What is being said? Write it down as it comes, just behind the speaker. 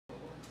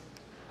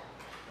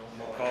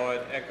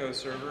echo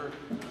server.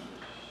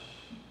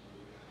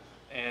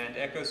 And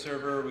echo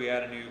server, we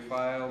add a new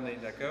file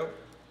named echo.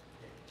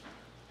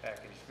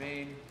 Package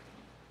main.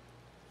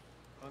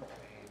 Func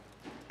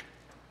main.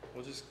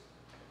 We'll just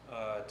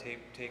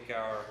take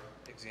our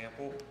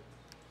example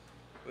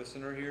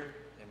listener here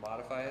and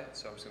modify it.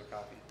 So I'm just going to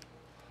copy it.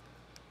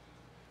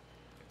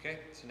 Okay,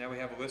 so now we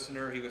have a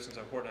listener. He listens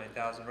on port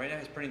 9000. Right now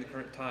he's printing the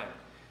current time.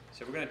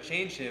 So we're going to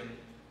change him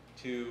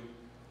to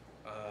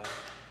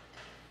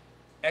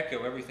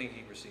echo everything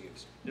he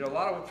receives. There are a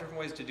lot of different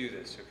ways to do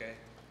this, okay?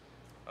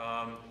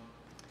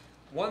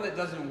 One that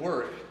doesn't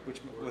work,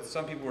 which with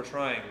some people were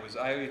trying, was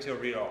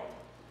IOUtil read all.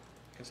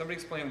 Can somebody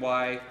explain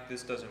why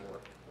this doesn't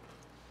work?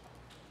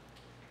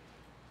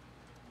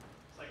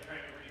 It's like trying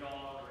to read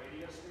all on a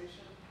radio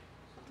station.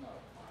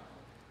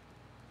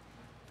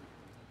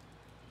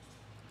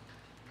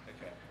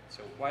 Okay,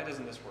 so why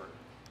doesn't this work?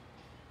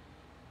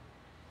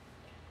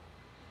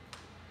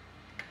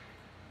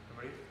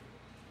 Somebody?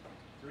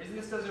 The reason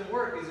this doesn't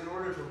work is in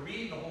order to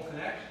read the whole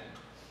connection,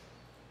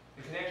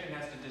 the connection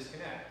has to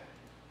disconnect.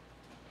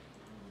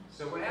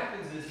 So what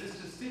happens is this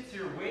just sits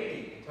here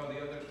waiting until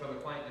the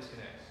client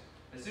disconnects.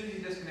 As soon as he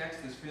disconnects,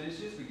 this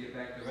finishes, we get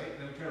back to write, and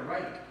then we try to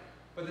write it.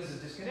 But this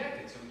is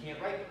disconnected, so we can't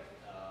write it.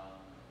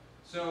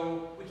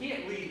 So we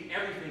can't read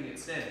everything it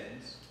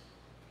sends.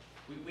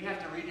 We have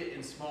to read it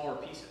in smaller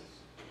pieces.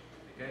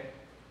 Okay?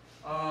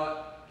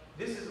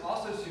 This is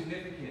also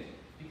significant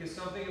because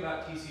something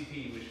about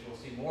TCP, which we'll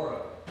see more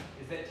of,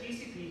 is that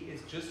TCP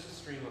is just a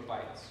stream of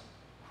bytes.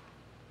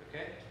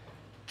 Okay?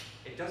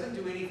 It doesn't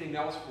do anything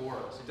else for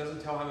us. It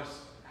doesn't tell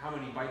how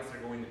many bytes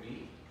they're going to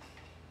be.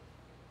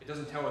 It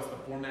doesn't tell us the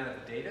format of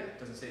the data. It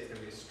doesn't say it's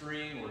going to be a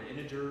string or an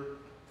integer.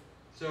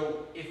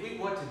 So if we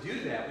want to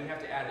do that, we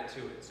have to add it to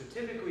it. So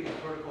typically a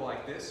protocol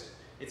like this,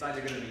 it's either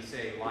going to be,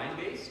 say,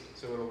 line-based,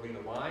 so it'll read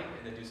a line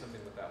and then do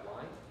something with that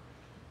line,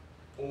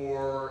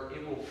 or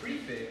it will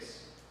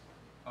prefix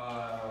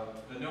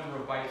the number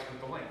of bytes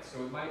with the length.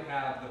 So it might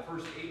have the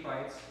first 8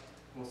 bytes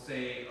will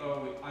say,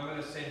 oh, I'm going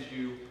to send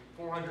you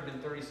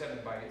 437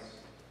 bytes,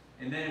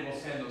 and then it will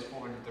send those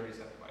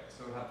 437 bytes.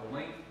 So it'll have the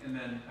length and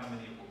then how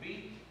many it will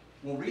be.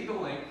 We'll read the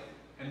length,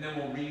 and then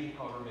we'll read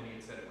however many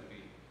it said it would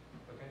be.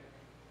 Okay?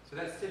 So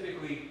that's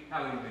typically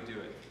how we would do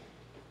it.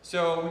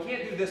 So we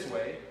can't do this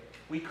way.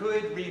 We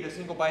could read a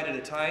single byte at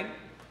a time,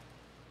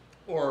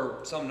 or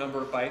some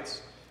number of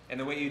bytes. And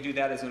the way you do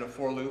that is in a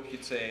for loop.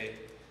 You'd say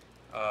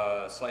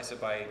slice a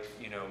byte,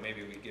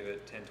 maybe we'd give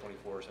it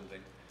 1024 or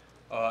something.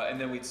 And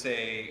then we'd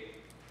say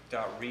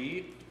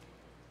 .read.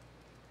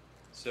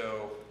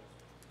 So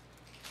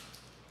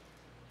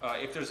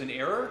if there's an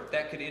error,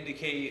 that could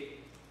indicate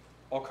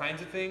all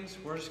kinds of things.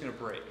 We're just going to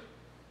break.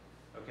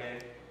 Okay?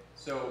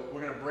 So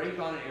we're going to break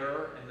on an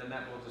error, and then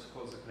that will just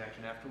close the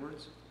connection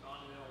afterwards.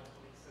 Non-nil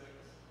 26.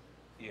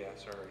 Yeah,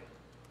 sorry.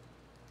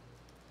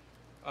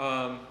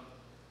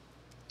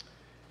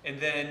 And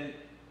then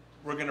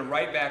we're going to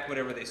write back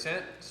whatever they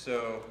sent.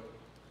 So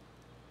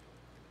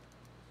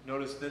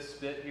notice this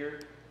bit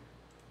here.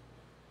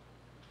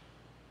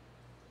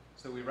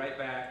 So we write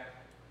back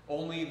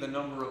only the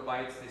number of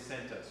bytes they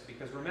sent us.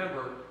 Because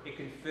remember, it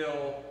can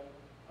fill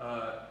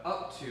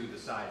up to the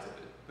size of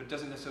it, but it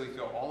doesn't necessarily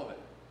fill all of it.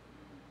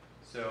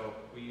 So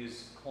we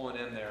use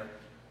 :n there.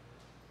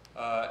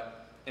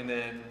 And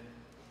then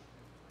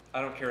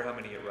I don't care how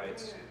many it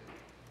writes.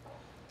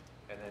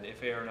 And then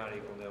if error not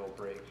equal nil, will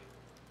break.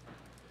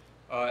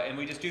 And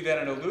we just do that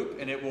in a loop,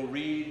 and it will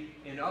read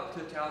in up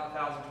to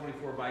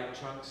 1024 byte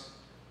chunks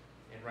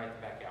and write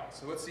them back out.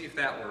 So let's see if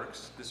that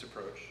works, this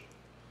approach.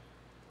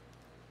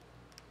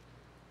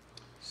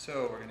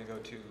 So we're going to go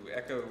to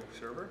echo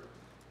server,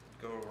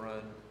 go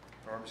run,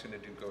 or I'm just going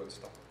to do go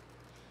install,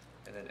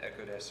 and then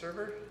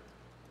echo-server.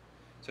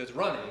 So it's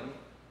running,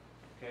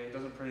 okay, it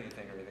doesn't print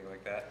anything or anything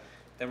like that.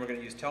 Then we're going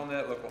to use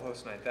telnet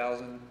localhost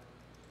 9000.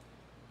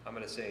 I'm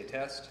going to say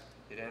test,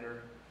 hit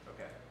enter,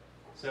 okay.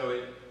 So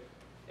it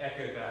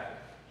echoed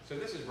back. So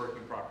this is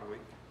working properly.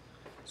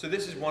 So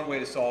this is one way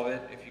to solve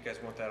it. If you guys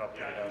want that, I'll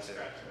put it out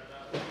there.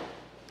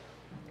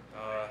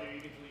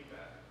 You can delete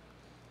that.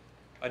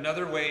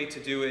 Another way to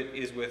do it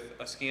is with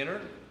a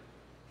scanner.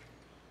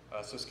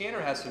 So scanner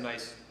has some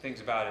nice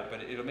things about it,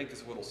 but it'll make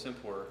this a little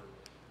simpler.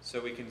 So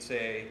we can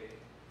say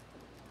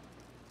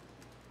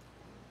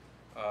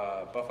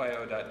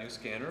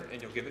buffio.newScanner,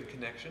 and you'll give it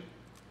connection,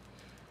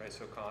 right?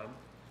 So con,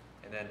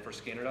 and then for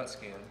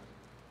scanner.scan,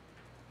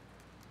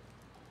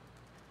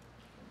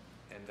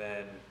 and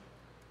then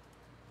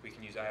we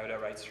can use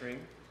io.writeString,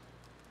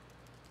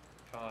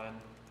 con,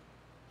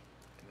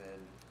 and then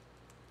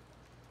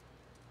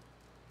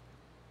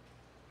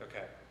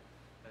okay.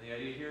 And the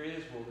idea here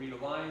is we'll read a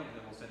line and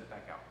then we'll send it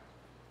back out.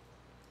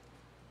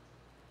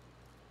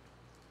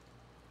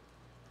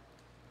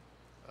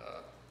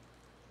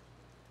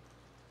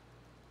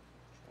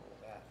 Control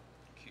that,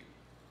 Q.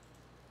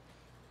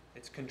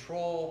 It's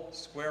control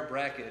square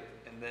bracket,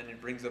 and then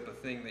it brings up a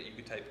thing that you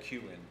could type Q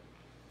in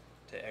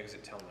to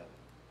exit telnet.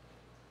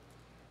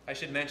 I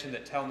should mention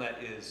that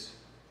telnet is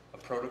a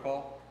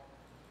protocol.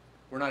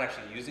 We're not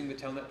actually using the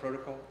telnet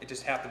protocol. It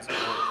just happens to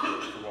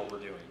work for what we're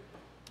doing.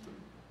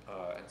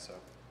 And so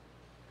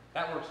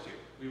that works too.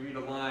 We read a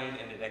line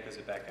and it echoes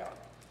it back out.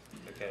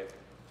 Okay,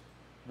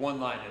 one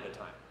line at a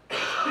time.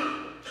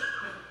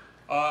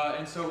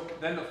 And so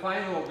then the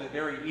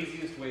very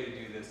easiest way to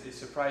do this is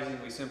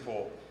surprisingly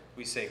simple.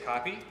 We say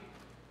copy,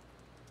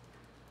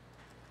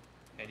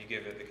 and you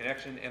give it the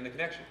connection and the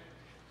connection.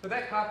 So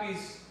that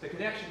copies the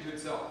connection to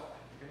itself.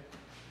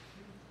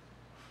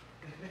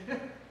 Okay?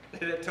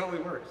 It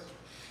totally works.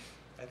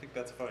 I think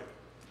that's funny.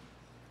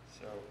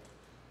 So,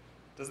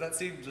 does that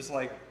seem just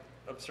like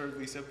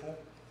absurdly simple?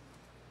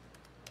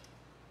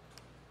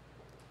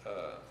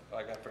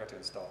 I forgot to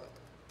install it.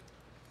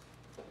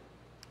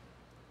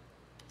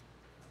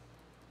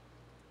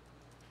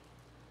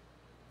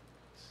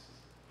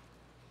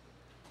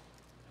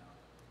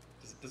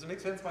 Does it make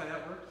sense why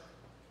that works?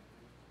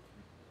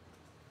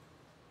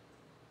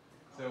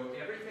 So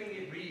everything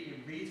it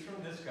reads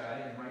from this guy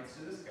and writes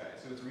to this guy.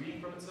 So it's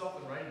reading from itself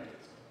and writing to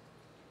this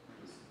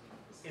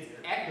guy. It's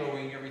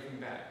echoing everything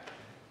back.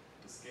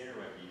 The scanner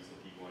might be used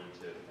if you wanted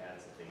to add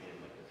something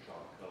in, like a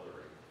shock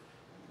coloring.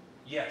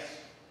 Yes.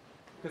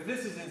 Because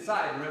this is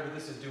inside. Remember,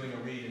 this is doing a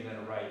read and then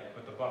a write,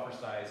 but the buffer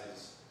size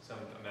is some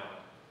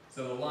amount.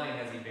 So the line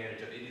has the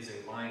advantage of it is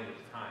a line at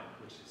a time,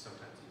 which is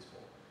sometimes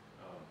useful.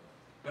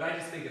 But I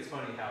just think it's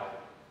funny how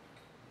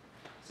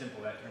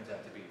simple that turns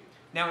out to be.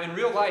 Now, in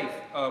real life,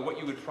 what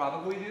you would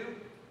probably do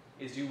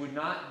is you would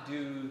not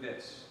do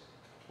this.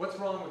 What's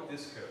wrong with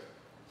this code?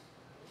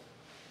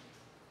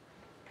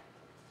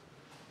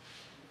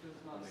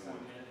 It's not sending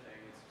anything,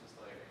 it's just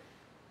like,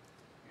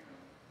 you know.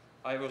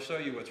 I will show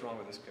you what's wrong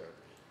with this code.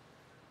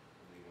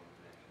 Only one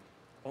connection.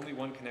 Only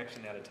one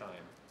connection at a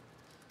time.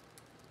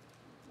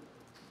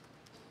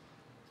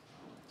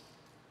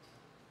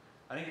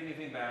 I didn't get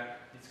anything back.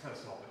 It's kind of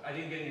small, but I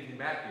didn't get anything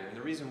back here. And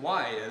the reason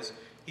why is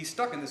he's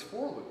stuck in this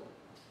for loop.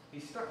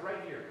 He's stuck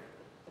right here.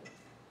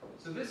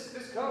 So this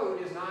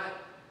code is not,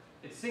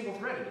 it's single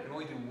threaded. It can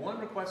only do one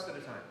request at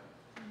a time.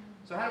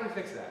 So how do we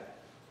fix that?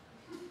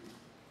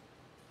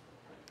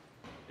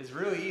 It's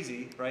really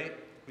easy, right?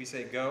 We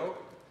say go,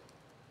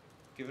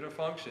 give it a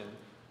function,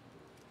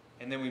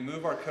 and then we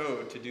move our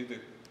code to do the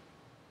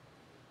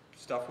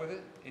stuff with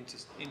it into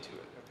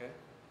it, okay?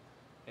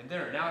 And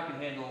there, now it can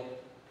handle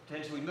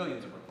potentially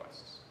millions of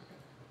requests. Okay?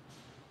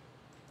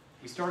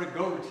 We start a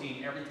go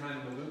routine every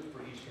time in the loop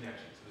for each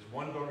connection. So there's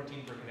one go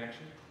routine per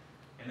connection,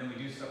 and then we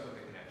do stuff with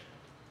the connection.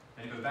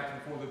 And it goes back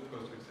and forth, loop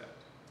goes to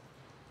accept.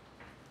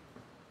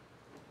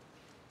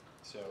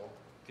 So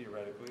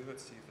theoretically,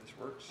 let's see if this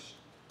works.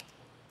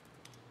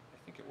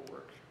 I think it will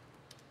work.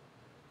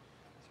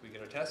 So we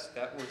get our test.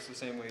 That works the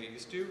same way it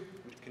used to.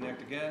 We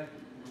connect again.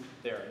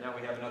 There. Now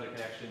we have another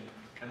connection.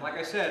 And like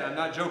I said, I'm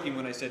not joking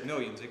when I said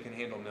millions. It can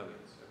handle millions.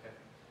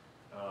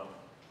 Okay.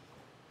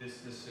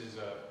 This is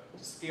a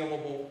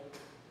scalable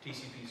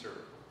TCP server.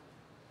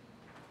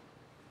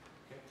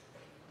 Okay.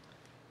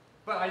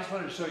 But I just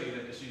wanted to show you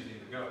that just using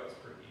the Go is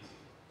pretty easy.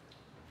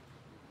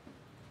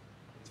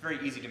 It's very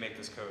easy to make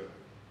this code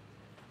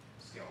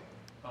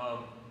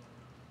scalable.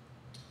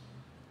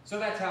 So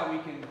that's how we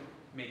can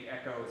make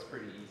echo. It's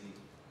pretty easy.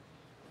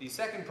 The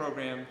second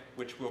program,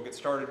 which we'll get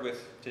started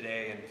with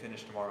today and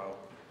finish tomorrow,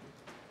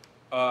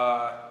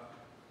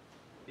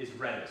 is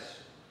Redis.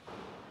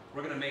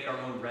 We're going to make our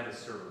own Redis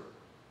server.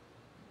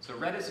 So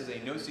Redis is a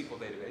NoSQL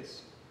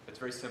database. It's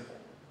very simple.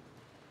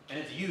 And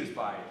it's used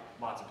by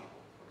lots of people.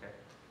 Okay?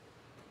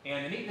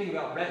 And the neat thing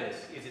about Redis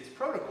is its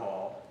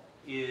protocol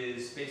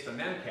is based on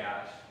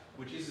Memcache,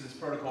 which uses this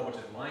protocol which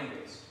is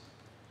line-based.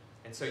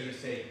 And so you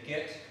say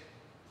get,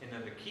 and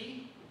then the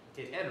key,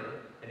 hit enter,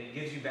 and it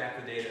gives you back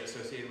the data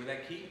associated with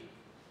that key.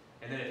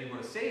 And then if you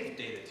want to save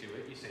data to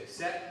it, you say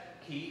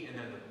set key and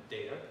then the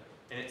data,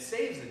 and it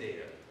saves the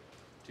data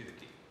to the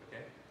key.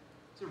 Okay?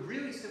 It's a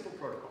really simple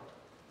protocol.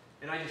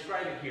 And I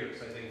describe it here.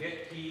 So I say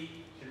get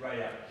key, should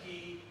write out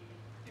key,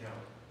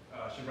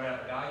 should write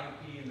out the value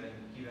key and then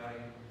key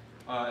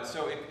value.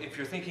 So if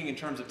you're thinking in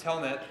terms of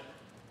telnet,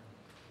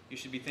 you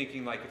should be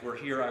thinking like if we're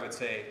here, I would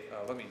say,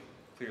 let me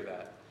clear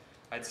that.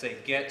 I'd say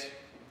get,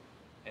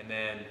 and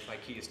then my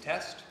key is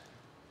test.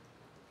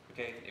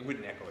 Okay, it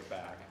wouldn't echo it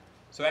back.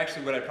 So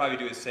actually what I'd probably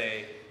do is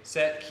say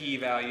set key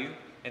value,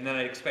 and then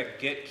I'd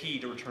expect get key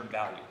to return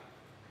value.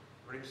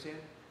 Everybody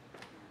understand?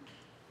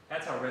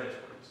 That's how Redis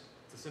works.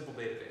 It's a simple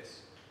database.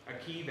 A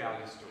key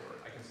value store.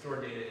 I can store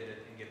data in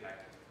it and get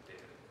back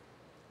data.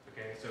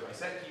 Okay, so I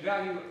set key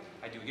value,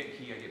 I do get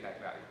key, I get back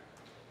value.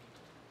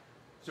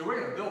 So we're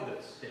going to build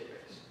this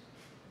database.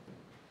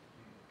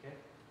 Okay?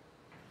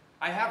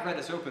 I have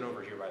Redis open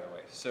over here, by the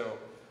way. So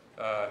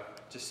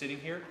just sitting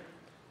here,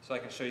 so I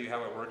can show you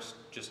how it works,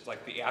 just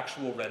like the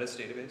actual Redis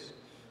database.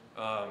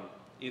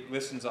 It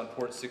listens on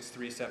port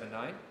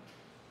 6379.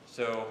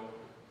 So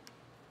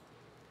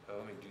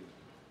let me do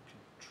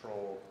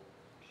control,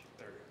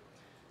 there we go.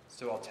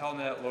 So I'll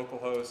telnet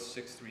localhost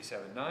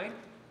 6379.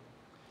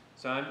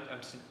 So I'm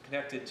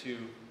connected to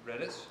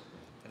Redis,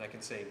 and I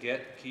can say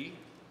get key.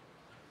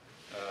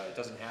 It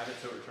doesn't have it,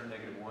 so it returned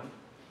 -1.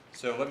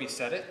 So let me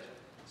set it.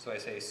 So I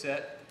say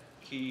set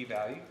key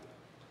value,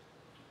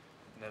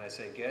 and then I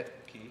say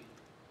get key,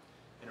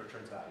 and it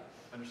returns value.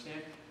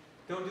 Understand?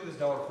 Don't do this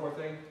 $4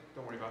 thing.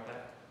 Don't worry about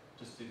that.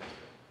 Just do this.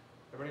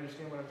 Everybody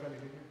understand what I'm trying to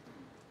do here?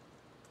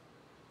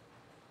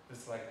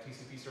 This is like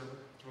TCP server.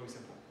 It's really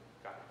simple.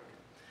 Got it. Okay.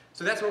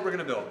 So that's what we're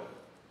going to build.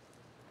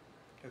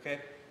 Okay?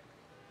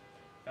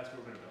 That's what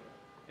we're going to build.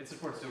 It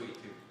supports delete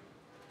too.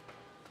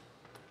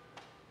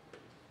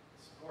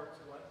 Supports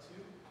what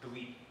too?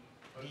 Delete.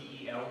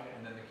 DEL.